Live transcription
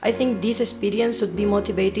I think this experience should be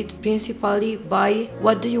motivated principally by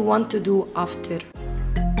what do you want to do after.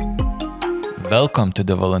 Welcome to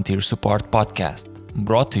the Volunteer Support Podcast,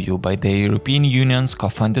 brought to you by the European Union's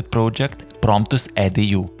co-funded project Promptus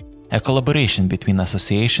EDU, a collaboration between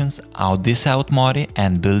associations Audis Aut Mori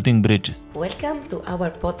and Building Bridges. Welcome to our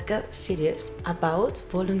podcast series about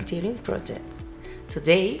volunteering projects.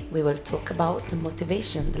 Today we will talk about the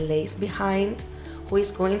motivation that lays behind who is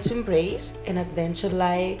going to embrace an adventure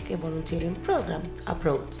like a volunteering program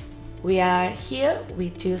abroad. We are here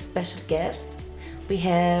with two special guests. We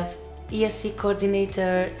have ESC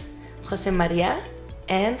coordinator Jose Maria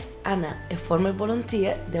and Anna, a former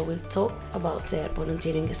volunteer that will talk about their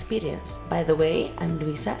volunteering experience. By the way, I'm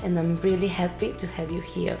Luisa and I'm really happy to have you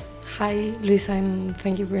here. Hi Luisa, and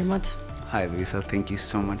thank you very much. Hi Luisa, thank you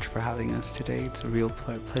so much for having us today. It's a real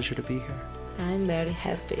pleasure to be here. I'm very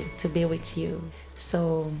happy to be with you.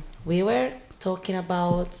 So, we were talking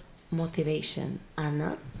about motivation.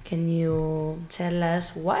 Anna, can you tell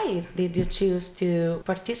us why did you choose to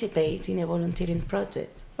participate in a volunteering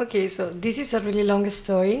project? Okay, so this is a really long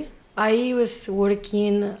story. I was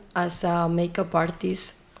working as a makeup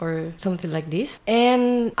artist or something like this,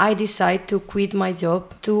 and I decided to quit my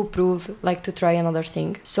job to to try another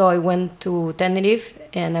thing. So I went to Tenerife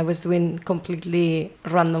and I was doing completely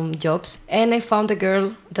random jobs, and I found a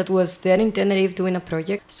girl that was there in Tenerife doing a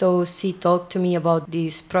project. So she talked to me about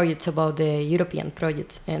these projects, about the European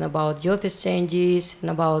projects and about youth exchanges and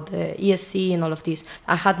about ESC and all of this.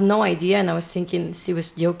 I had no idea, and I was thinking she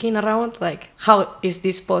was joking around, like, how is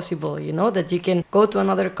this possible, that you can go to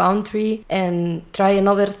another country and try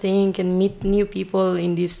another thing and meet new people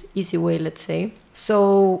in this easy way, let's say.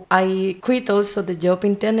 So I quit also the job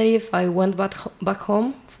in Tenerife. I went back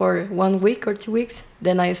home for 1 week or 2 weeks.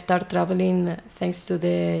 Then I started traveling thanks to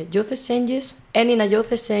the youth exchanges. And in a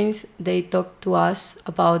youth exchange, they talked to us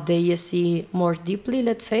about the ESC more deeply,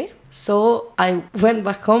 let's say. So I went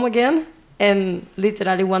back home again. And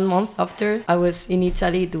literally 1 month after, I was in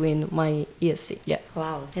Italy doing my ESC. Yeah.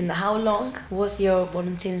 Wow. And how long was your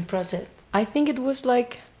volunteering project? I think it was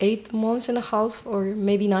like 8 months and a half or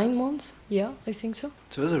maybe 9 months. Yeah, I think so.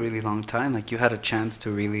 So it was a really long time. Like you had a chance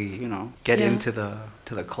to really, get into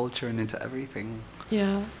the culture and into everything.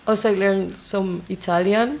 Yeah. Also, I learned some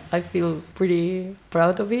Italian. I feel pretty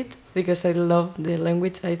proud of it because I love the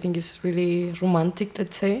language. I think it's really romantic,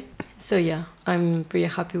 let's say. So yeah, I'm pretty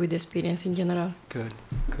happy with the experience in general. Good.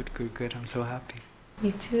 I'm so happy.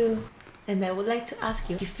 Me too. And I would like to ask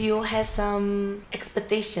you if you had some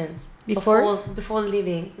expectations before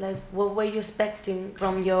leaving. Like, what were you expecting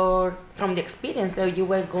from the experience that you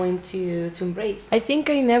were going to embrace? I think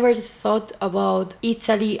I never thought about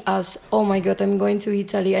Italy as, oh my God, I'm going to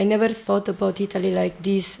Italy. I never thought about Italy like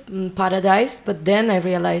this paradise, but then I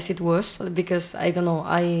realized it was, because I don't know,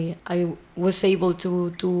 I was able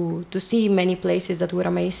to see many places that were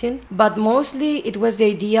amazing. But mostly it was the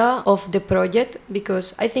idea of the project,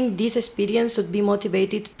 because I think this experience should be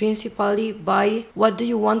motivated principally by what do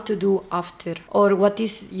you want to do after, or what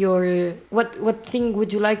is your what thing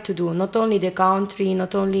would you like to do. Not only the country,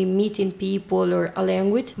 not only meeting people or a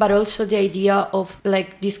language, but also the idea of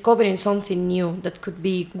like discovering something new that could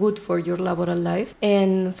be good for your laboral life.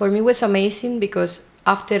 And for me it was amazing because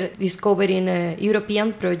after discovering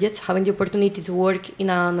European projects, having the opportunity to work in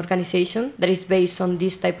an organization that is based on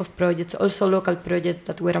this type of projects, also local projects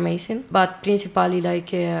that were amazing, but principally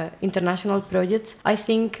like international projects, I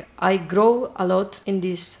think I grow a lot in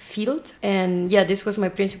this field. And yeah, this was my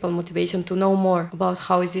principal motivation, to know more about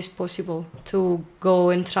how is this possible to go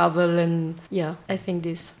and travel. And yeah, I think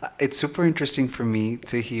this. It's super interesting for me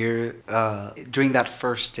to hear during that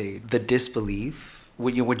first stage, the disbelief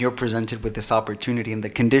when you're presented with this opportunity, and the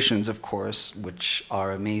conditions, of course, which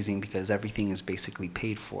are amazing because everything is basically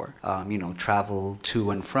paid for. Travel to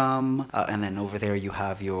and from, and then over there you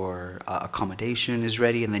have your accommodation is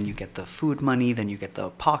ready, and then you get the food money, then you get the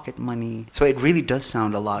pocket money. So it really does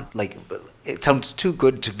sound a lot like, it sounds too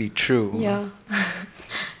good to be true. Yeah.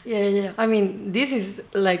 Yeah. I mean, this is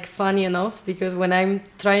like funny enough, because when I'm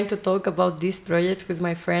trying to talk about these projects with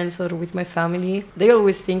my friends or with my family, they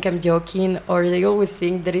always think I'm joking, or they always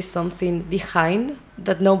think there is something behind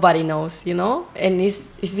that nobody knows, And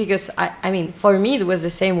it's because, I mean, for me it was the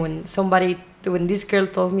same when this girl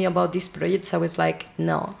told me about these projects. I was like,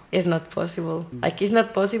 no, it's not possible. Like, it's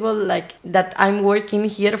not possible, like, that I'm working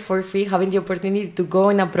here for free, having the opportunity to go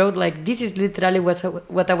in abroad. Like, this is literally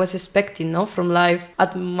what I was expecting, from life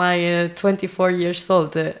at my 24 years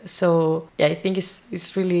old. So yeah, I think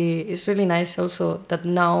it's really nice also that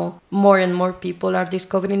now more and more people are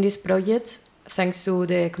discovering these projects. thanks to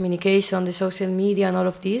the communication, the social media and all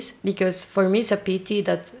of this, because for me it's a pity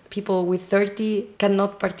that people with 30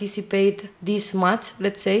 cannot participate this much,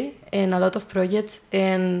 let's say, in a lot of projects,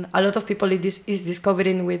 and a lot of people is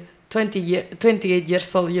discovering with 28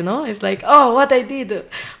 years old, you know? It's like, oh, what I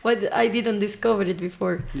didn't discover it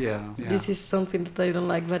before. Yeah. This is something that I don't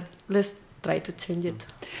like, but let's try to change it.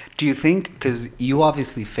 Do you think, because you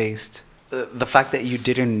obviously faced the fact that you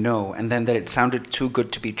didn't know and then that it sounded too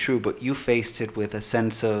good to be true, but you faced it with a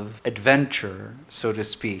sense of adventure, so to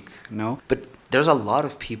speak, no? But there's a lot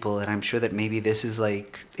of people, and I'm sure that maybe this is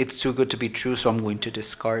like, it's too good to be true, so I'm going to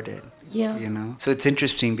discard it. Yeah. You know? So it's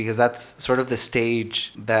interesting because that's sort of the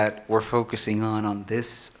stage that we're focusing on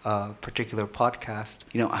this particular podcast.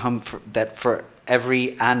 You know, for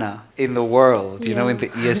every Anna in the world, you know, in the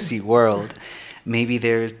ESC world, maybe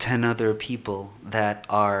there's 10 other people that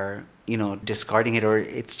are, you know, discarding it, or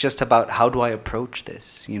it's just about how do I approach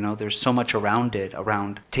this? You know, there's so much around it,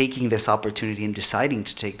 around taking this opportunity and deciding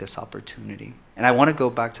to take this opportunity. And I want to go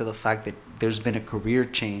back to the fact that there's been a career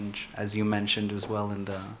change, as you mentioned as well in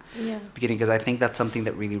the beginning, because I think that's something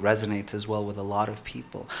that really resonates as well with a lot of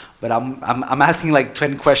people. But I'm asking like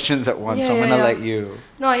 10 questions at once, so I'm gonna let you.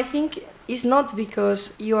 No, I think it's not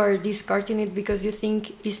because you are discarding it because you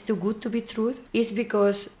think it's too good to be true. It's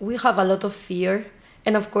because we have a lot of fear.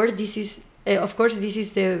 And of course, this is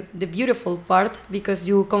the beautiful part, because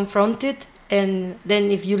you confront it, and then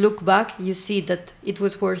if you look back, you see that it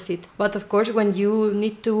was worth it. But of course, when you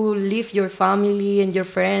need to leave your family and your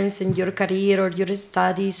friends and your career or your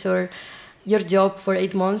studies or your job for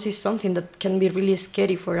 8 months, is something that can be really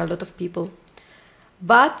scary for a lot of people.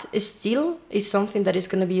 But still, it's something that is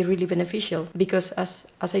going to be really beneficial, because as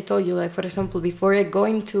I told you, like for example, before I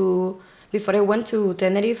went to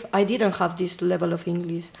Tenerife, I didn't have this level of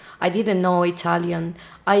English. I didn't know Italian.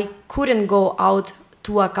 I couldn't go out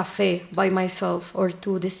to a cafe by myself or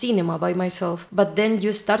to the cinema by myself. But then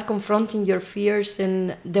you start confronting your fears,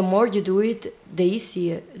 and the more you do it, the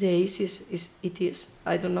easier it is.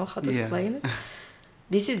 I don't know how to explain it.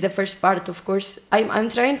 This is the first part, of course. I'm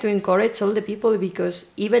trying to encourage all the people,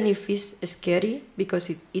 because even if it's scary, because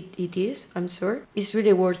it is, I'm sure, it's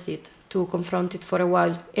really worth it to confront it for a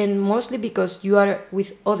while. And mostly because you are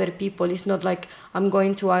with other people. It's not like I'm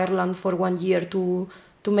going to Ireland for 1 year to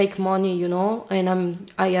make money, you know,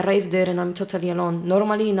 and I arrive there and I'm totally alone.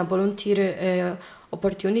 Normally in a volunteer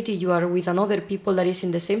opportunity, you are with another people that is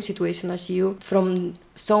in the same situation as you from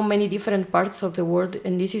so many different parts of the world,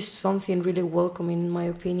 and this is something really welcoming in my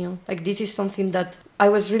opinion. Like, this is something that I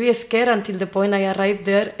was really scared until the point I arrived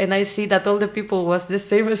there and I see that all the people was the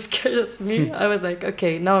same scared as me. I was like,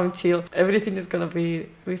 okay, now I'm chill. Everything is gonna be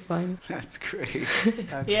fine. That's great.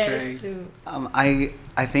 That's yes, great. too.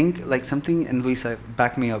 I think like something, and Luisa,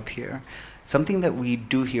 back me up here. Something that we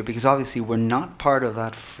do here, because obviously we're not part of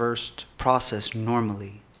that first process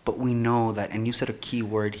normally, but we know that, and you said a key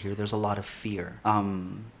word here, there's a lot of fear.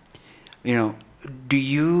 You know,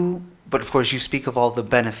 but of course you speak of all the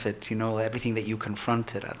benefits, you know, everything that you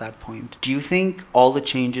confronted at that point. Do you think all the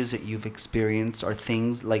changes that you've experienced are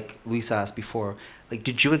things, like Luisa asked before, like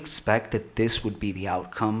did you expect that this would be the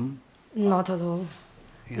outcome? Not at all.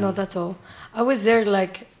 Yeah. Not at all. I was there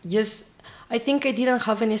like just... I think I didn't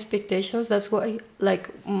have any expectations. That's why, like,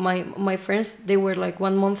 my friends, they were like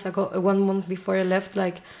 1 month before I left,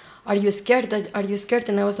 like, are you scared? Are you scared?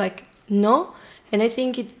 And I was like, no. And I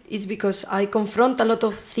think it's because I confront a lot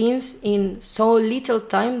of things in so little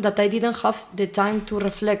time that I didn't have the time to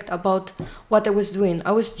reflect about what I was doing.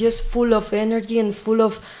 I was just full of energy and full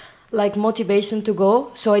of, like, motivation to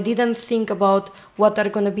go. So I didn't think about what are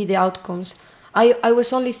going to be the outcomes. I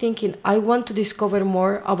was only thinking, I want to discover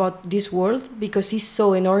more about this world because it's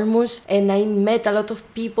so enormous, and I met a lot of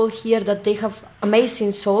people here that they have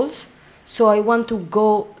amazing souls, so I want to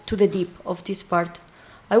go to the deep of this part.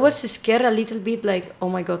 I was scared a little bit, like, oh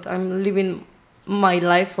my God, I'm living my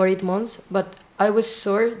life for 8 months, but I was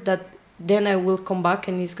sure that then I will come back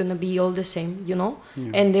and it's going to be all the same, you know?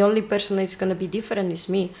 Yeah. And the only person that's going to be different is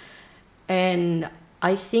me. And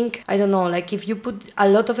I think, I don't know, like if you put a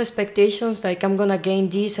lot of expectations, like I'm gonna gain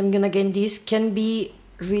this, can be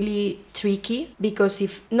really tricky, because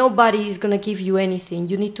if nobody is gonna give you anything,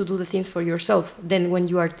 you need to do the things for yourself. Then when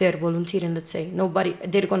you are there volunteering, let's say,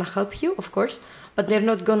 they're gonna help you, of course, but they're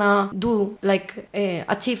not gonna do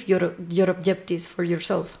achieve your objectives for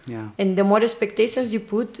yourself. Yeah. And the more expectations you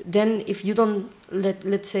put, then if you don't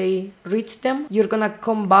let's say reach them, you're gonna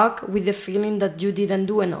come back with the feeling that you didn't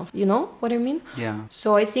do enough. You know what I mean? Yeah.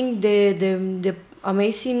 So I think the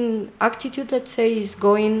amazing attitude, let's say, is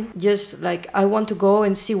going just like, I want to go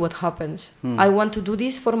and see what happens. I want to do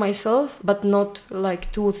this for myself, but not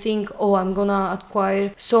like to think, oh, I'm gonna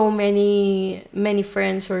acquire so many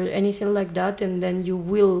friends or anything like that, and then you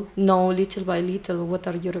will know little by little what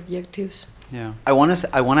are your objectives. Yeah. I want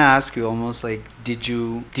to ask you almost like, did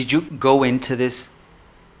you go into this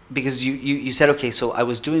because you said, okay, so I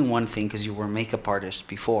was doing one thing because you were a makeup artist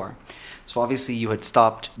before. So obviously you had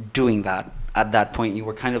stopped doing that. At that point, you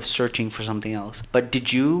were kind of searching for something else. But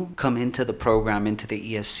did you come into the program, into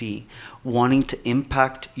the ESC, wanting to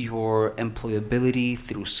impact your employability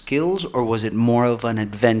through skills, or was it more of an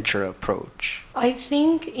adventure approach? I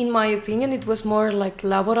think, in my opinion, it was more like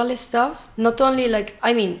laboral stuff. Not only like,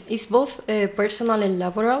 I mean, it's both personal and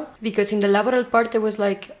laboral, because in the laboral part, it was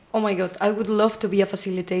like, oh my God, I would love to be a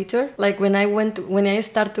facilitator. Like when I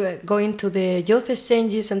started going to the youth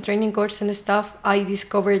exchanges and training courses and stuff, I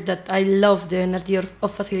discovered that I love the energy of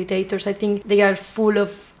facilitators. I think they are full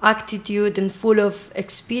of attitude and full of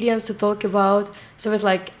experience to talk about. So it's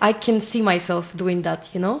like, I can see myself doing that,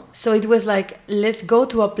 you know? So it was like, let's go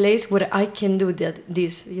to a place where I can do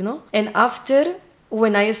this, you know? And after,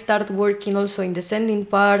 when I start working also in the sending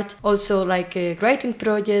part, also like writing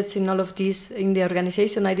projects and all of this in the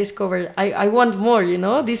organization, I discovered I want more, you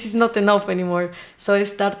know, this is not enough anymore. So I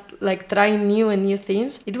start like trying new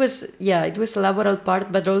things. It was a laboral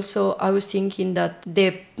part, but also I was thinking that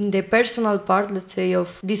the personal part, let's say,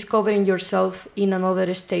 of discovering yourself in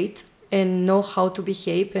another state and know how to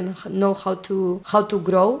behave and know how to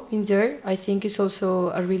grow in there, I think is also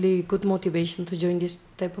a really good motivation to join this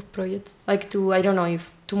type of projects. Like I don't know,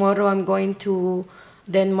 if tomorrow I'm going to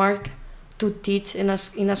Denmark to teach in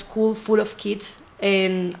a school full of kids,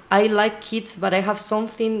 and I like kids, but I have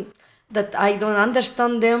something that I don't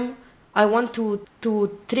understand them, I want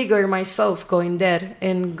to trigger myself going there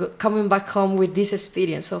and coming back home with this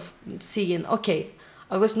experience of seeing, okay,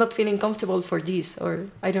 I was not feeling comfortable for this, or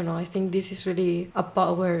I don't know. I think this is really a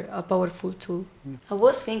powerful tool. I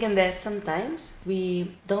was thinking that sometimes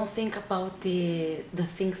we don't think about the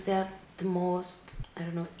things that are the most, I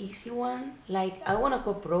don't know, easy one. Like, I want to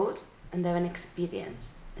go abroad and have an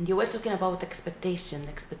experience. And you were talking about expectation.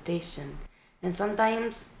 And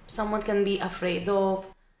sometimes someone can be afraid of,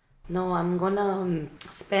 no, I'm gonna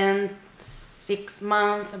spend 6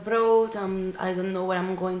 months abroad. I don't know what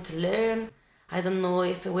I'm going to learn. I don't know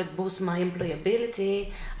if it would boost my employability.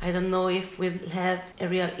 I don't know if it will have a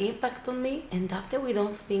real impact on me. And after, we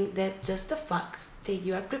don't think that just the fact that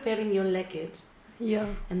you are preparing your luggage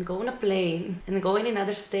and go on a plane and go in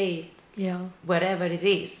another state, wherever it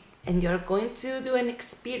is, and you're going to do an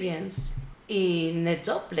experience in a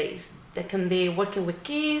job place that can be working with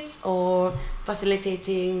kids or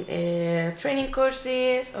facilitating training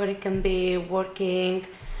courses, or it can be working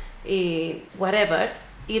in whatever.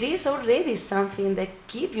 It is already something that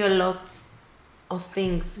gives you a lot of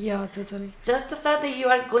things. Yeah, totally. Just the fact that you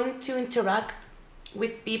are going to interact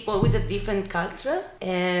with people with a different culture,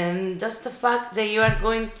 and just the fact that you are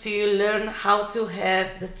going to learn how to have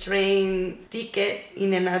the train tickets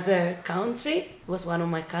in another country was one of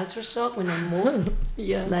my culture shock when I moved.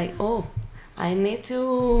 Like, oh, I need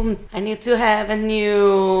to have a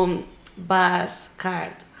new bus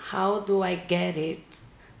card. How do I get it?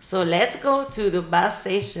 So let's go to the bus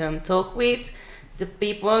station, talk with the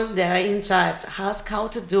people that are in charge, ask how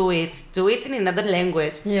to do it in another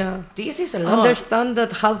language. Yeah. This is a lot. Understand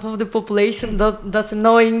that half of the population doesn't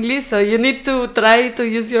know English, so you need to try to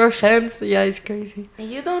use your hands. Yeah, it's crazy.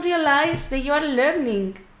 And you don't realize that you are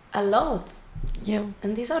learning a lot. Yeah.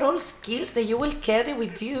 And these are all skills that you will carry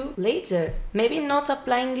with you later. Maybe not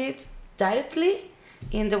applying it directly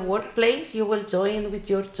in the workplace you will join with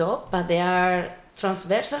your job, but they are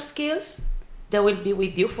transversal skills that will be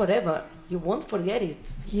with you forever. You won't forget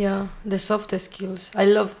it. Yeah, the soft skills. I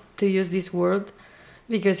love to use this word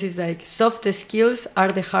because it's like soft skills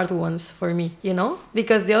are the hard ones for me, you know?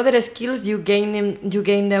 Because the other skills you gain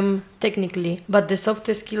them technically, but the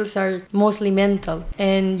soft skills are mostly mental,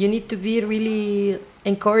 and you need to be really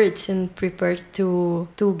encouraged and prepared to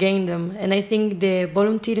gain them. And I think the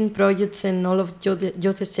volunteering projects and all of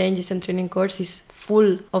youth exchanges and training courses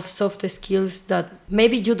full of soft skills that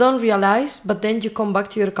maybe you don't realize, but then you come back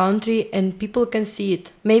to your country and people can see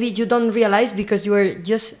it. Maybe you don't realize because you are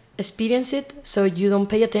just experience it, so you don't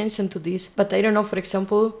pay attention to this. But I don't know, for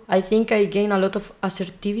example, I think I gain a lot of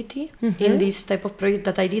assertivity in this type of project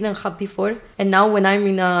that I didn't have before. And now when I'm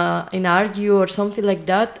in an argue or something like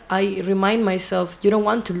that, I remind myself, you don't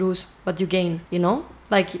want to lose what you gain, you know?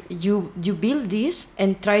 Like you build this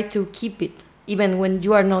and try to keep it. even when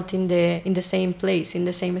you are not in the same place, in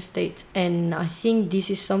the same state. And I think this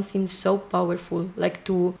is something so powerful, like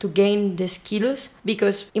to gain the skills.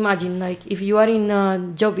 Because imagine, like, if you are in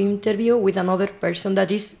a job interview with another person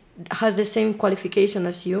that has the same qualification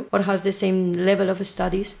as you or has the same level of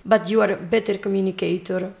studies, but you are a better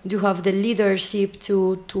communicator, you have the leadership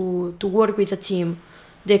to work with a team,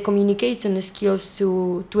 the communication skills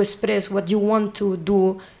to express what you want to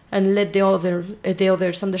do and let the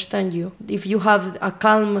others understand you. If you have a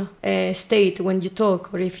calm state when you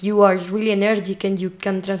talk, or if you are really energetic and you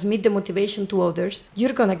can transmit the motivation to others,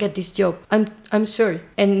 you're gonna get this job. I'm sure.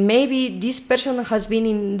 And maybe this person has been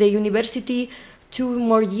in the university 2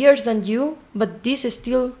 more years than you, but this is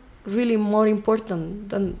still really more important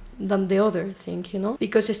than the other thing, you know?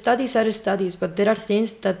 Because studies are studies, but there are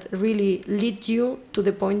things that really lead you to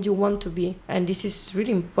the point you want to be. And this is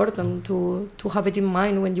really important to have it in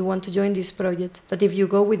mind when you want to join this project, that if you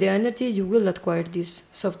go with the energy, you will acquire these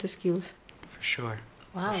soft skills. For sure.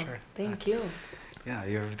 Wow, For sure. thank you. Yeah,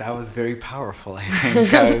 that was very powerful. I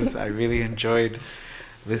think I really enjoyed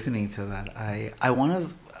listening to that.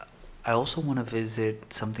 I also want to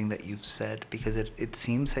visit something that you've said, because it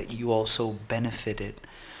seems that you also benefited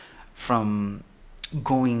from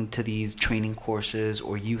going to these training courses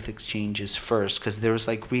or youth exchanges first, because there was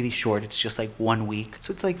like really short, it's just like 1 week,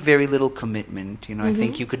 so it's like very little commitment, you know. I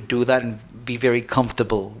think you could do that and be very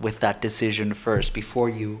comfortable with that decision first before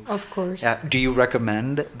you, of course. Do you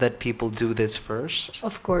recommend that people do this first?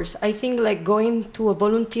 Of course. I think like going to a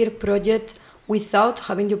volunteer project without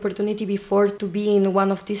having the opportunity before to be in one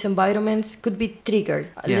of these environments could be triggered,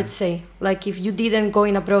 let's say. Like if you didn't go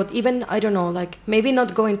in abroad, even, I don't know, like maybe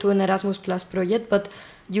not going to an Erasmus Plus project, but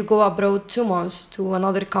you go abroad 2 months to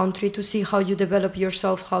another country to see how you develop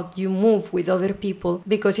yourself, how you move with other people,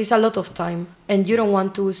 because it's a lot of time. And you don't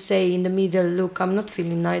want to say in the middle, look, I'm not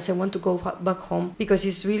feeling nice, I want to go back home, because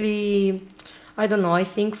it's really, I don't know, I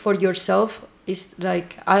think for yourself, it's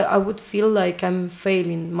like I would feel like I'm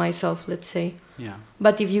failing myself, let's say. Yeah.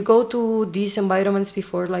 But if you go to these environments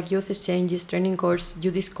before, like youth exchanges, training course,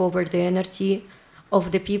 you discover the energy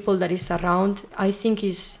of the people that is around. I think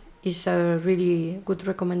is a really good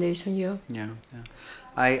recommendation. Yeah.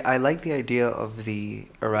 I like the idea of the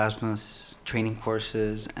Erasmus training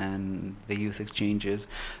courses and the youth exchanges,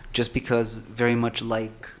 just because very much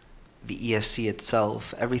like the ESC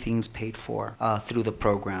itself, everything's paid for through the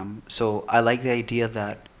program. So I like the idea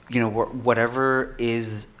that, you know, whatever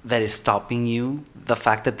is that is stopping you, the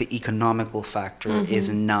fact that the economical factor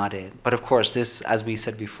is not it. But of course, this, as we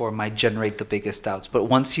said before, might generate the biggest doubts. But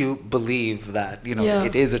once you believe that, you know,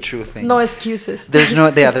 it is a true thing. No excuses. There's no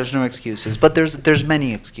excuses. But there's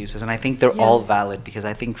many excuses, and I think they're all valid, because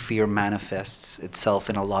I think fear manifests itself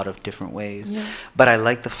in a lot of different ways. Yeah. But I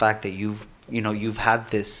like the fact that you've had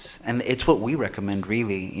this, and it's what we recommend,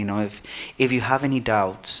 really. You know, if you have any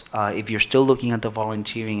doubts, if you're still looking at the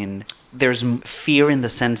volunteering and there's fear in the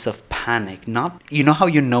sense of panic, not, you know how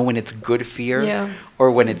you know when it's good fear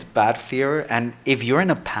or when it's bad fear, and if you're in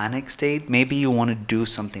a panic state, maybe you want to do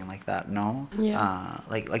something like that, no?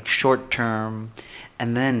 Like short term,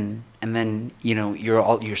 and then you know,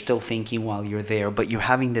 you're still thinking while you're there, but you're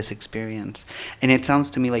having this experience. And it sounds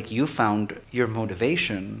to me like you found your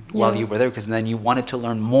motivation while you were there, because then you wanted to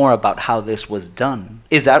learn more about how this was done.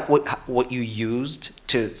 Is that what you used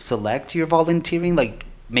to select your volunteering? Like,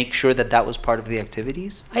 make sure that was part of the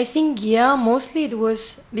activities? I think, mostly it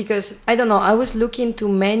was because, I don't know, I was looking to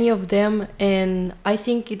many of them, and I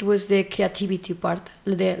think it was the creativity part.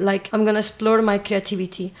 Like, I'm gonna explore my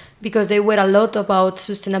creativity, because they were a lot about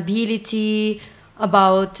sustainability,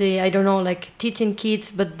 about, I don't know, like teaching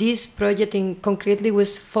kids, but this project concretely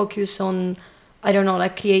was focused on, I don't know,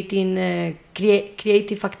 like creating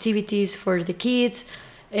creative activities for the kids,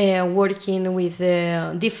 working with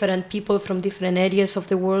different people from different areas of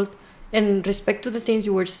the world. And respect to the things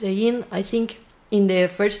you were saying, I think in the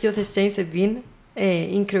first youth exchange I've been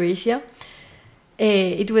in Croatia,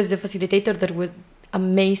 it was the facilitator that was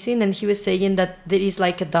amazing, and he was saying that there is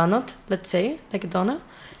like a donut, let's say, like a donut,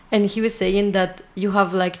 and he was saying that you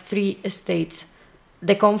have like 3 states.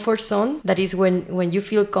 The comfort zone, that is when you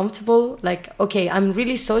feel comfortable, like, okay, I'm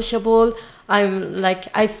really sociable,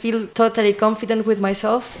 I feel totally confident with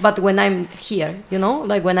myself, but when I'm here, you know,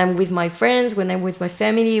 like when I'm with my friends, when I'm with my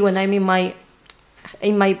family, when I'm in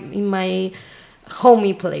my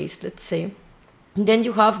homey place, let's say. And then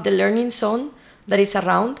you have the learning zone that is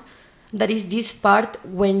around, that is this part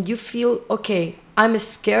when you feel, okay, I'm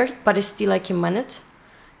scared, but still I can manage.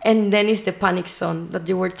 And then is the panic zone that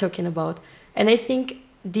you were talking about. And I think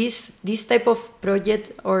this type of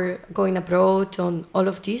project, or going abroad, on all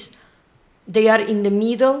of this, they are in the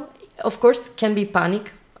middle of course, can be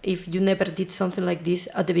panic. If you never did something like this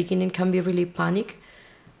at the beginning, can be really panic.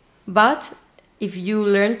 But if you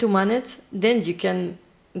learn to manage, then you can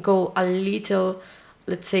go a little,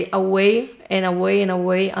 let's say, away and away and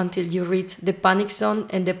away until you reach the panic zone,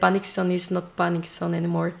 and the panic zone is not panic zone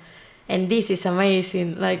anymore. And this is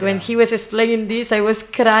amazing. Like when he was explaining this, I was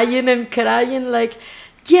crying and crying like,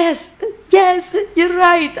 yes, you're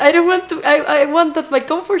right. I don't want to, I want that my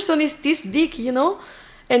comfort zone is this big, you know?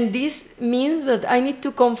 And this means that I need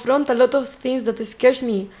to confront a lot of things that scares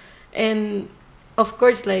me. And of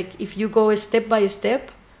course, like if you go step by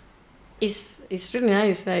step, it's really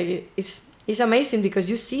nice. Like it's amazing because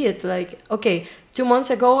you see it. Like, okay, 2 months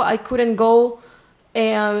ago I couldn't go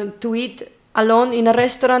to eat alone in a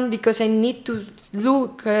restaurant because I need to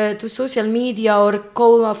look to social media or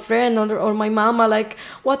call a friend or my mama, like,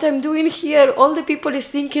 what I'm doing here, all the people is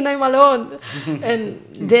thinking I'm alone. And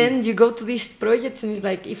then you go to these projects and it's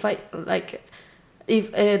like,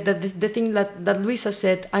 if the thing that Luisa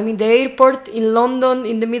said, I'm in the airport in London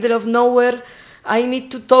in the middle of nowhere, I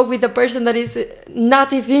need to talk with a person that is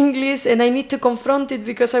native English and I need to confront it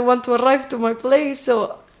because I want to arrive to my place.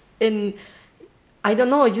 So, and I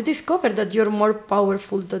don't know, you discover that you're more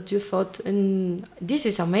powerful than you thought, and this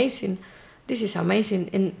is amazing. This is amazing.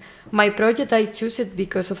 And my project, I choose it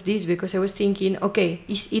because of this, because I was thinking, okay,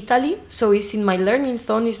 it's Italy, so it's in my learning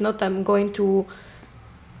zone. It's not I'm going to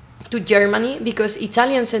Germany, because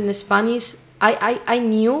Italians and Spanish, I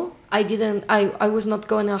knew I was not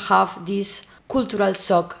going to have this cultural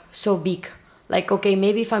shock so big. Like, okay,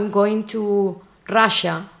 maybe if I'm going to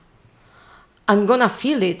Russia, I'm gonna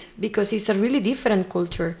feel it because it's a really different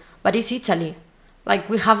culture, but it's Italy. Like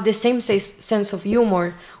we have the same sense of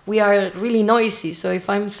humor. We are really noisy. So if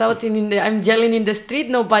I'm shouting I'm yelling in the street,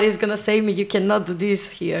 nobody's gonna say me, you cannot do this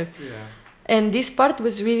here. Yeah. And this part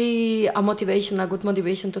was really a good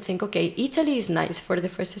motivation to think, okay, Italy is nice for the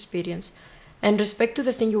first experience. And respect to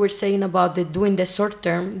the thing you were saying about doing the short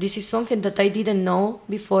term, this is something that I didn't know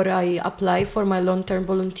before I applied for my long-term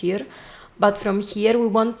volunteer. But from here, we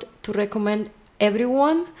want to recommend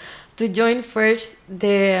everyone to join first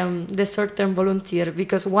the short-term volunteer,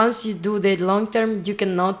 because once you do the long-term, you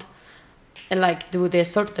cannot do the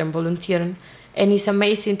short-term volunteer. And it's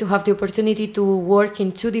amazing to have the opportunity to work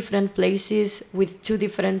in 2 different places with 2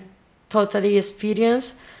 different totally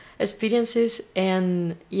experiences.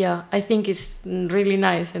 And yeah, I think it's really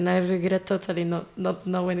nice, and I regret totally not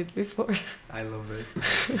knowing it before. I love this.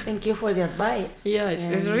 Thank you for the advice.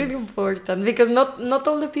 Yes, it's really important because not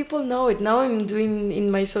all the people know it. Now I'm doing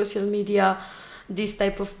in my social media this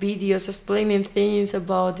type of videos explaining things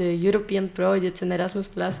about the European projects and Erasmus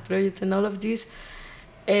Plus projects and all of this.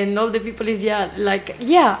 And all the people is,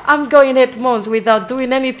 I'm going 8 months without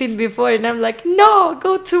doing anything before. And I'm like, no,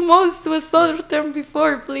 go 2 months to a short term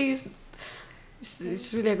before, please.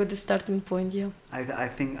 It's really a good starting point, yeah. I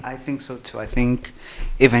think so too. I think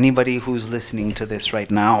if anybody who's listening to this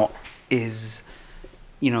right now is,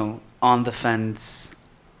 on the fence,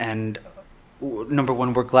 and number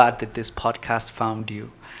one, we're glad that this podcast found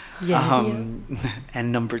you. Yeah.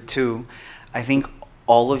 And number 2, I think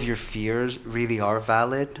all of your fears really are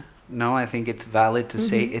valid. No, I think it's valid to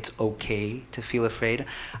say it's okay to feel afraid.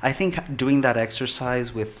 I think doing that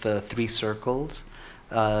exercise with the 3 circles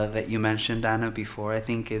that you mentioned, Anna, before, I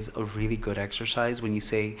think is a really good exercise when you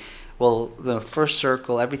say, well, the first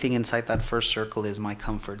circle, everything inside that first circle is my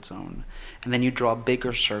comfort zone. And then you draw a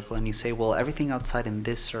bigger circle and you say, well, everything outside in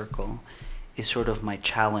this circle is sort of my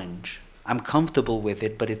challenge. I'm comfortable with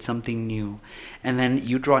it, but it's something new. And then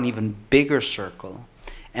you draw an even bigger circle.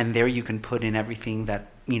 And there you can put in everything that,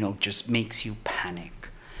 just makes you panic.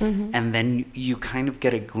 And then you kind of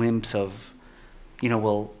get a glimpse of,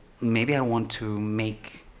 well, maybe I want to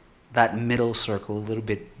make that middle circle a little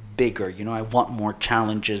bit bigger. I want more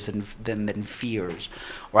challenges than fears.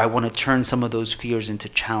 Or I want to turn some of those fears into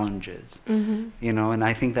challenges. And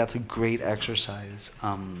I think that's a great exercise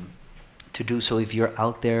to do. So if you're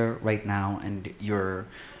out there right now and you're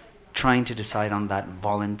trying to decide on that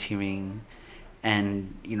volunteering,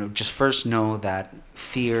 and just first know that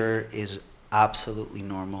fear is absolutely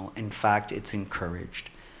normal. In fact, it's encouraged.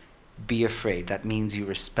 Be afraid. That means you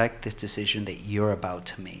respect this decision that you're about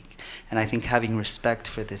to make. And I think having respect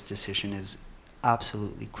for this decision is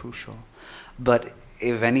absolutely crucial. But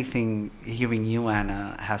if anything, hearing you,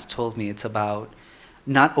 Anna, has told me it's about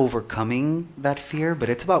not overcoming that fear, but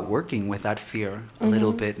it's about working with that fear a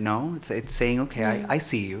little bit. No, it's saying, okay, I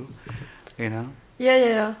see you.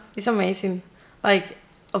 Yeah. It's amazing. Like,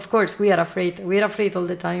 of course, we are afraid. We are afraid all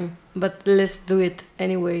the time. But let's do it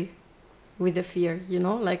anyway with the fear,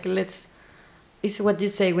 Like, it's what you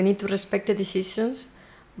say. We need to respect the decisions,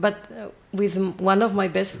 but with one of my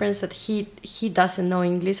best friends that he doesn't know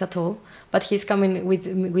English at all, but he's coming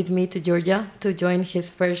with me to Georgia to join his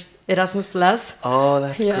first Erasmus Plus. Oh,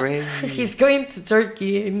 that's Yeah. great. He's going to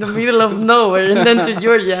Turkey in the middle of nowhere and then to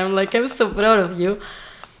Georgia. I'm like, I'm so proud of you.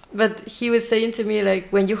 But he was saying to me, like,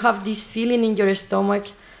 when you have this feeling in your stomach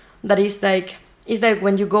that is like, it's like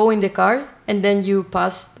when you go in the car and then you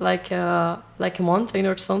pass like a mountain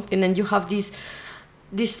or something, and you have this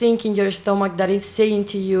thing in your stomach that is saying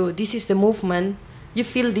to you, this is the movement. You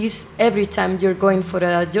feel this every time you're going for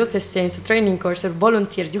a youth exchange, a training course, or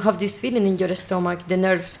volunteer. You have this feeling in your stomach, the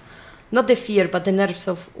nerves, not the fear, but the nerves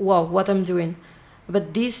of, wow, what I'm doing.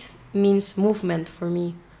 But this means movement for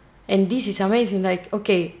me. And this is amazing. Like,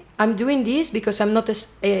 okay, I'm doing this because I'm not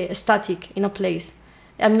static in a place.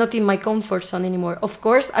 I'm not in my comfort zone anymore. Of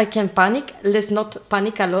course, I can panic. Let's not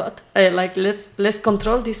panic a lot. Let's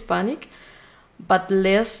control this panic, but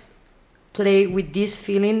let's play with this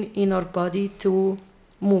feeling in our body to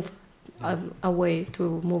move away,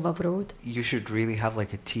 to move abroad. You should really have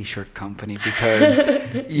like a t-shirt company, because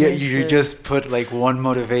you just put like one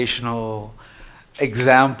motivational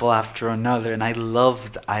example after another, and I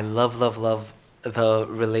love the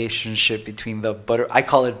relationship between I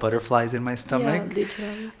call it butterflies in my stomach. Yeah,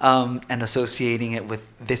 literally. And associating it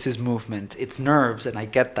with, this is movement, it's nerves, and I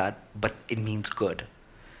get that, but it means good.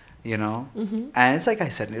 Mm-hmm. And it's like I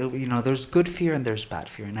said, there's good fear and there's bad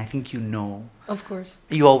fear, and I think Of course.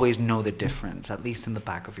 you always know the difference, at least in the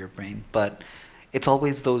back of your brain, but it's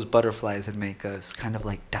always those butterflies that make us kind of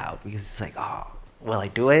like doubt, because it's like, oh, will I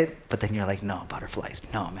do it? But then you're like, no, butterflies,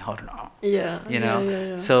 no, mejor no. Yeah.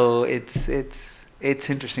 Yeah. So it's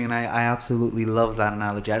interesting, and I absolutely love that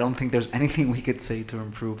analogy. I don't think there's anything we could say to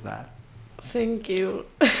improve that. Thank you.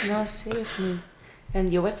 No, seriously.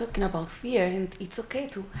 And you were talking about fear, and it's okay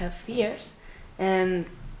to have fears, and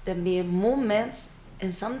there be moments,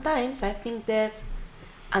 and sometimes I think that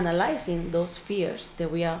analyzing those fears that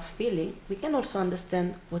we are feeling, we can also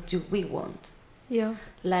understand what do we want. Yeah.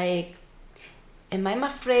 Like, am I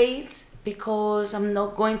afraid because I'm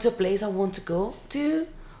not going to a place I want to go to?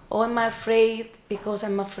 Or am I afraid because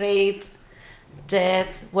I'm afraid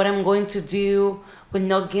that what I'm going to do will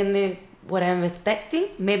not give me what I'm expecting?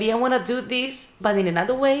 Maybe I want to do this, but in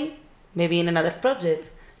another way, maybe in another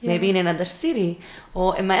project, maybe in another city.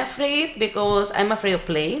 Or am I afraid because I'm afraid of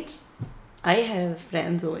planes? I have a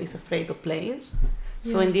friend who is afraid of planes.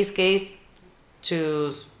 So in this case,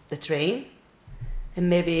 choose the train, and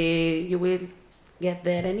maybe you will get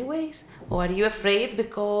there anyways. Or are you afraid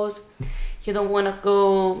because you don't want to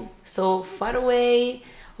go so far away?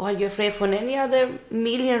 Or are you afraid for any other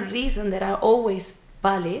million reasons that are always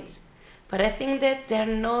valid? But I think that they're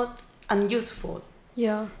not unuseful.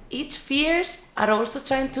 Yeah. Each fears are also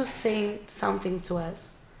trying to say something to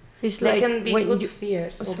us. It's They like can be when good you,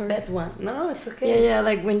 fears or sorry. bad ones. No, it's okay. Yeah,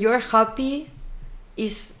 like when you're happy,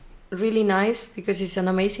 it's really nice because it's an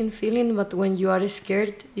amazing feeling. But when you are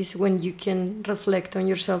scared, is when you can reflect on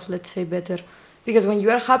yourself, let's say, better. Because when you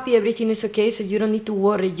are happy, everything is okay, so you don't need to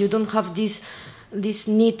worry. You don't have this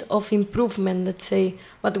need of improvement, let's say.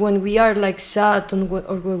 But when we are like sad or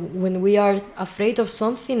when we are afraid of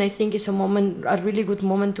something, I think it's a really good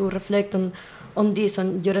moment to reflect on this,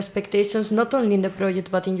 on your expectations, not only in the project,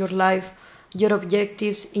 but in your life, your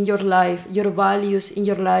objectives in your life, your values in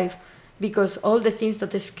your life. Because all the things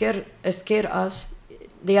that scare us,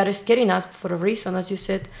 they are scaring us for a reason, as you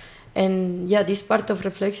said. And yeah, this part of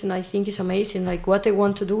reflection, I think, is amazing. Like what I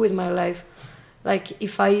want to do with my life. Like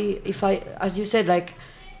if I, as you said, like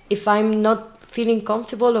if I'm not feeling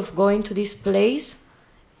comfortable of going to this place,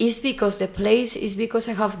 is because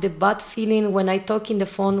I have the bad feeling when I talk in the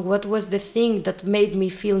phone. What was the thing that made me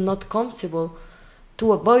feel not comfortable?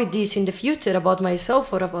 To avoid this in the future about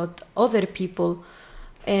myself or about other people.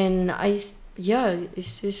 And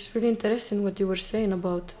it's really interesting what you were saying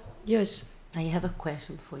about, yes. I have a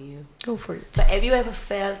question for you. Go for it. But have you ever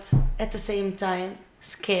felt at the same time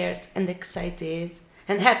scared and excited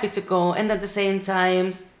and happy to go, and at the same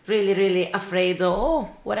time really, really afraid of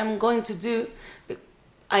what I'm going to do?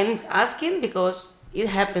 I'm asking because it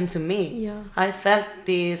happened to me. Yeah. I felt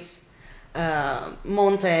these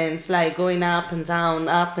mountains like going up and down,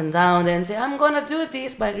 and say, I'm going to do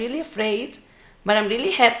this, but I'm really afraid. But I'm really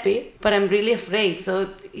happy, but I'm really afraid. So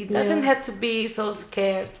it doesn't have to be so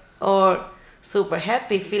scared or super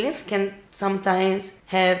happy. Feelings can sometimes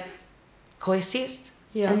have coexist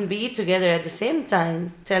and be together at the same time,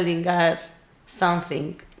 telling us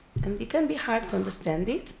something. And it can be hard to understand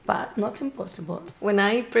it, but not impossible. When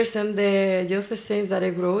I present the youth exchange that I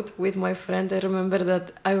wrote with my friend, I remember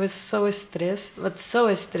that I was so stressed,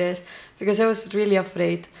 because I was really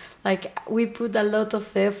afraid. Like, we put a lot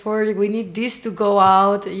of effort, we need this to go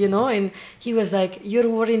out, you know, and he was like, you're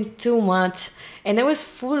worrying too much. And I was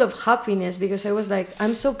full of happiness because I was like,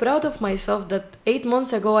 I'm so proud of myself that 8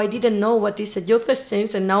 months ago I didn't know what is a youth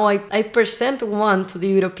exchange, and now I present one to the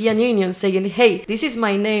European Union saying, hey, this is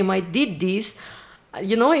my name, I did this.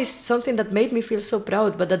 You know, it's something that made me feel so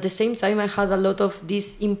proud, but at the same time I had a lot of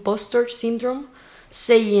this imposter syndrome,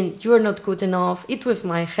 saying you're not good enough. It was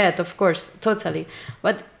my head, of course, totally,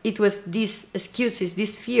 but it was these excuses,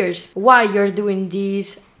 these fears. Why you're doing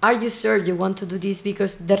this? Are you sure you want to do this?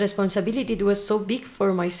 Because the responsibility was so big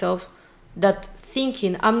for myself that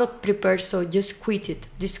thinking I'm not prepared, so just quit it,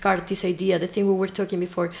 discard this idea, the thing we were talking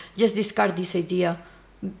before, just discard this idea,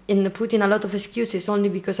 and put in a lot of excuses only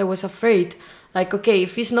because I was afraid. Like, okay,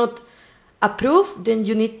 if it's not approved, then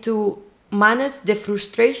you need to manage the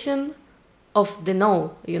frustration of the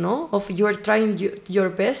no, you know, of you're trying your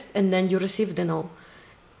best and then you receive the no.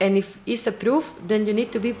 And if it's approved, then you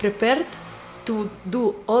need to be prepared to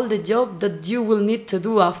do all the job that you will need to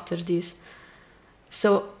do after this.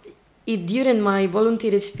 So during my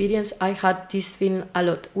volunteer experience, I had this feeling a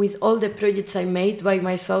lot. With all the projects I made by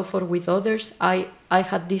myself or with others, I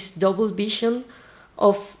had this double vision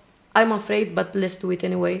of I'm afraid, but let's do it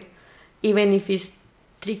anyway. Even if it's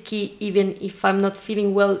tricky, even if I'm not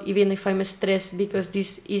feeling well, even if I'm stressed because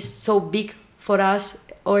this is so big for us,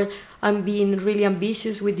 or I'm being really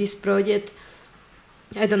ambitious with this project.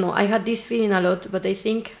 I don't know, I had this feeling a lot, but I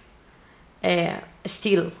think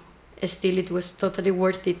still it was totally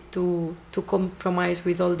worth it to compromise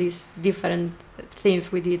with all these different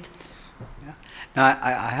things we did. Yeah. Now,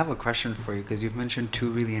 I have a question for you, because you've mentioned two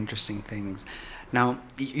really interesting things. Now,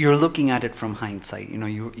 you're looking at it from hindsight. You know,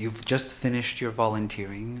 you've just finished your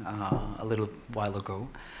volunteering a little while ago.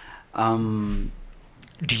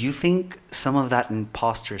 Do you think some of that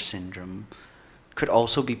imposter syndrome could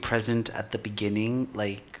also be present at the beginning,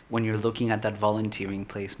 like when you're looking at that volunteering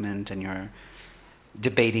placement and you're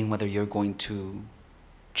debating whether you're going to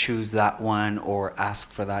choose that one or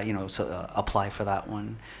ask for that, you know, apply for that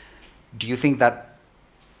one? Do you think that,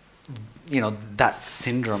 you know, that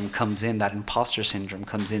syndrome comes in, that imposter syndrome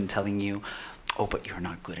comes in telling you, oh, but you're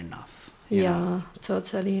not good enough? Yeah, know?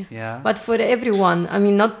 totally. Yeah. But for everyone, I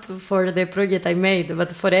mean, not for the project I made,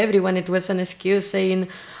 but for everyone, it was an excuse saying,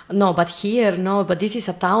 no, but here, no, but this is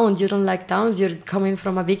a town. You don't like towns. You're coming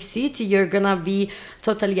from a big city. You're going to be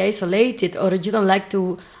totally isolated. Or you don't like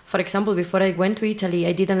to, for example, before I went to Italy,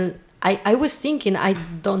 I was thinking I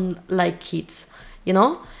don't like kids, you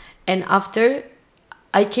know? And after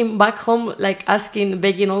I came back home, like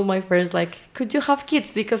begging all my friends, like, could you have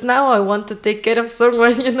kids? Because now I want to take care of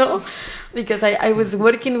someone, you know? Because I was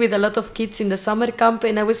working with a lot of kids in the summer camp,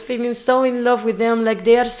 and I was feeling so in love with them. Like,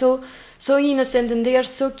 they are so innocent and they are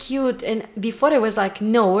so cute. And before I was like,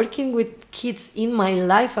 no, working with kids in my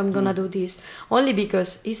life, I'm gonna do this. Only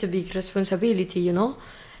because it's a big responsibility, you know?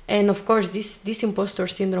 And of course, this imposter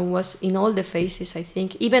syndrome was in all the phases, I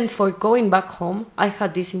think. Even for going back home, I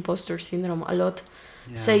had this imposter syndrome a lot.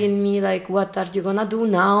 Yeah. Saying me like, what are you gonna do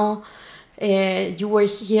now? You were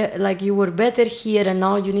here, like you were better here, and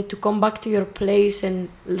now you need to come back to your place and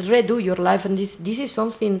redo your life. And this is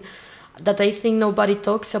something that I think nobody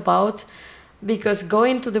talks about, because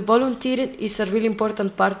going to the volunteering is a really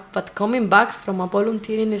important part, but coming back from a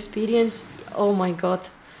volunteering experience, oh my God,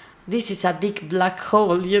 this is a big black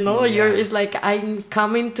hole, you know? Yeah. It's like I'm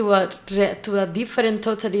coming to a different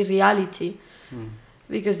totally reality.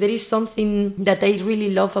 Because there is something that I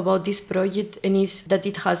really love about this project, and is that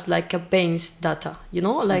it has like a Bain's data, you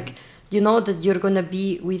know? Like, you know that you're gonna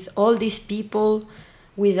be with all these people,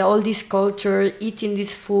 with all this culture, eating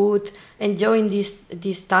this food, enjoying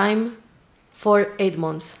this time for 8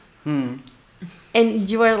 months. And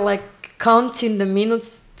you are like counting the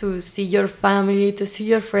minutes to see your family, to see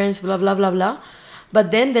your friends, blah, blah, blah, blah.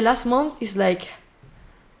 But then the last month is like,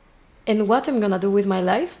 and what I'm gonna do with my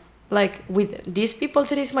life? Like, with these people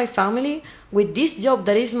that is my family, with this job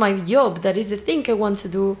that is my job, that is the thing I want to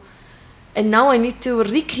do. And now I need to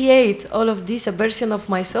recreate all of this, a version of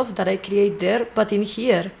myself that I create there, but in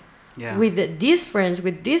here. Yeah. With these friends,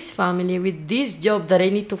 with this family, with this job that I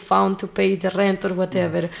need to found to pay the rent or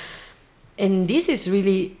whatever. Yes. And this is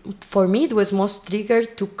really, for me, it was most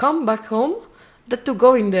triggered to come back home than to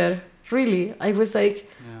go in there. Really. I was like,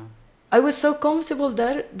 I was so comfortable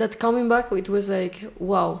there that coming back, it was like,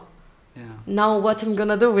 wow. Yeah. Now what I'm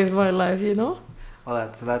gonna do with my life, you know?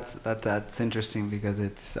 Well, that's interesting, because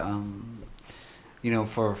it's you know,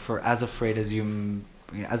 for as afraid as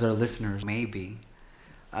as our listeners may be,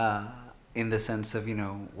 in the sense of, you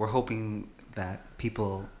know, we're hoping that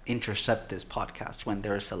people intercept this podcast when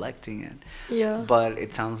they're selecting it. Yeah. But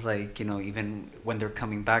it sounds like, even when they're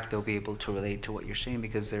coming back, they'll be able to relate to what you're saying,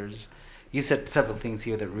 because you said several things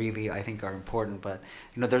here that really I think are important, but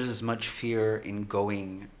there's as much fear in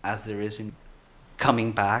going as there is in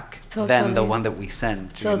coming back than the one that we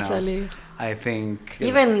sent. Totally. I think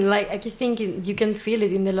even I think you can feel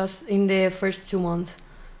it in the first 2 months,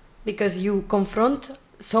 because you confront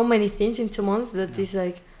so many things in 2 months that is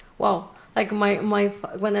like, wow. Like my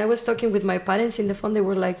when I was talking with my parents in the phone, they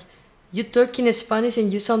were like, you talk in Spanish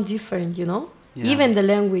and you sound different, Yeah. Even the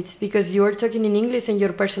language, because you are talking in English and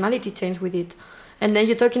your personality changes with it. And then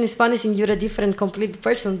you talk in Spanish and you're a different, complete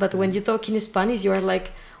person. But when you talk in Spanish, you are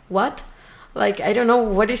like, what? Like, I don't know,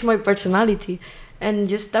 what is my personality? And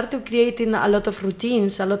you start to creating a lot of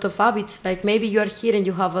routines, a lot of habits. Like maybe you are here and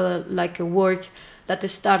you have a work that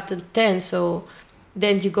starts at 10, so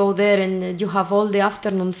then you go there and you have all the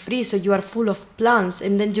afternoon free, so you are full of plans.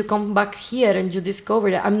 And then you come back here and you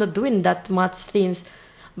discover I'm not doing that much things.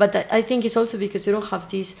 But I think it's also because you don't have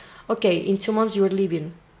this, okay, in 2 months you're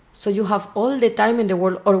leaving. So you have all the time in the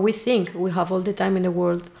world, or we think we have all the time in the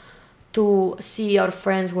world to see our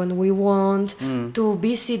friends when we want, to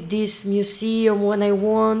visit this museum when I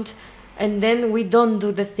want. And then we don't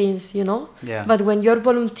do the things, Yeah. But when you're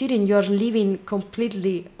volunteering, you're living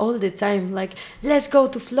completely all the time. Like, let's go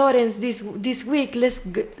to Florence this week.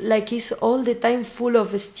 It's all the time full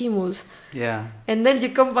of stimulus. Yeah. And then you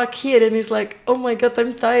come back here and it's like, oh my God,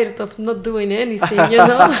 I'm tired of not doing anything,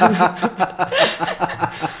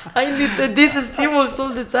 I need this stimulus all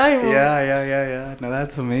the time. Yeah. No,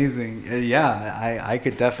 that's amazing. Yeah, I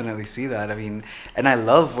could definitely see that. I mean, and I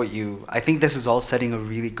love I think this is all setting a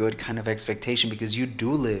really good kind of expectation, because you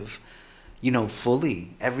do live,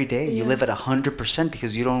 fully every day. You live at 100%,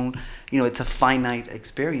 because you don't, it's a finite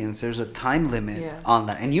experience. There's a time limit on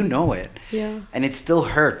that, and you know it. Yeah. And it still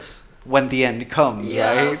hurts when the end comes,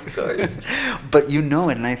 right? Of course. But it,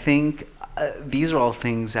 and I think these are all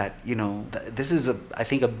things that, this is, I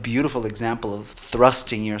think, a beautiful example of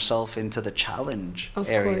thrusting yourself into the challenge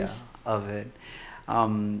area of it.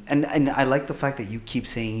 And I like the fact that you keep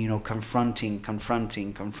saying, confronting.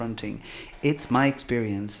 It's my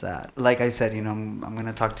experience that, like I said, I'm going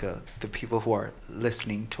to talk to the people who are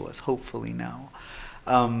listening to us, hopefully now.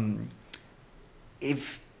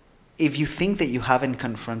 If you think that you haven't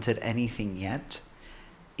confronted anything yet,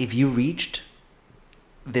 if you reached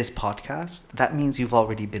this podcast, that means you've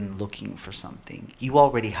already been looking for something. You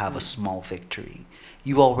already have a small victory.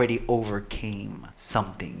 You already overcame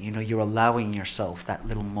something. You're allowing yourself that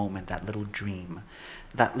little moment, that little dream,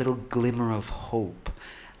 that little glimmer of hope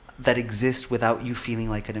that exists without you feeling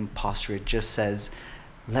like an imposter. It just says,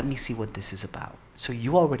 let me see what this is about. So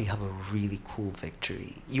you already have a really cool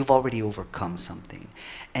victory. You've already overcome something.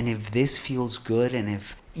 And if this feels good, and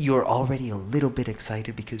if you're already a little bit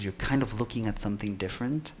excited because you're kind of looking at something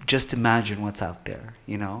different, just imagine what's out there,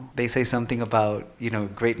 They say something about,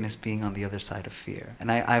 greatness being on the other side of fear.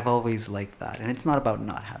 And I've always liked that. And it's not about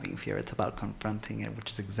not having fear. It's about confronting it,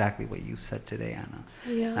 which is exactly what you said today, Anna.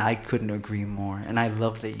 Yeah. And I couldn't agree more. And I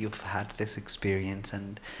love that you've had this experience,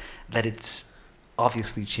 and that it's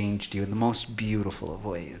obviously changed you in the most beautiful of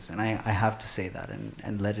ways. And I have to say that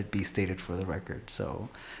and let it be stated for the record. So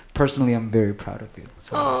personally, I'm very proud of you.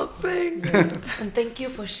 So. Oh, thank you. And thank you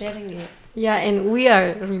for sharing it. Yeah, and we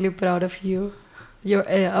are really proud of you,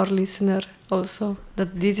 our listener also,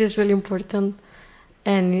 that this is really important,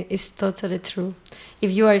 and it's totally true.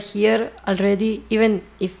 If you are here already, even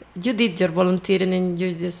if you did your volunteering and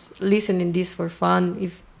you're just listening this for fun,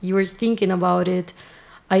 if you were thinking about it,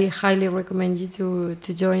 I highly recommend you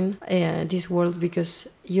to join this world, because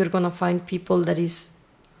you're gonna find people that is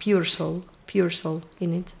pure soul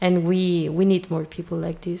in it, and we need more people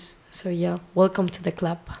like this. So yeah, welcome to the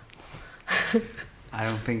club. I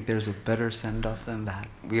don't think there's a better send-off than that.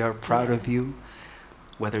 We are proud of you,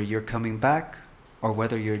 whether you're coming back or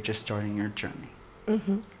whether you're just starting your journey.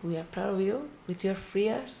 Mm-hmm. We are proud of you with your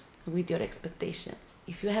fears, with your expectation.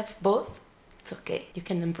 If you have both, it's okay. You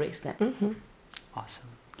can embrace them. Mm-hmm. Awesome.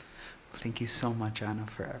 Thank you so much, Anna,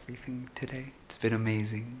 for everything today. It's been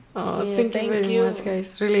amazing. Oh, Yeah, thank you very you. much,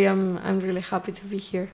 guys. Really, I'm really happy to be here.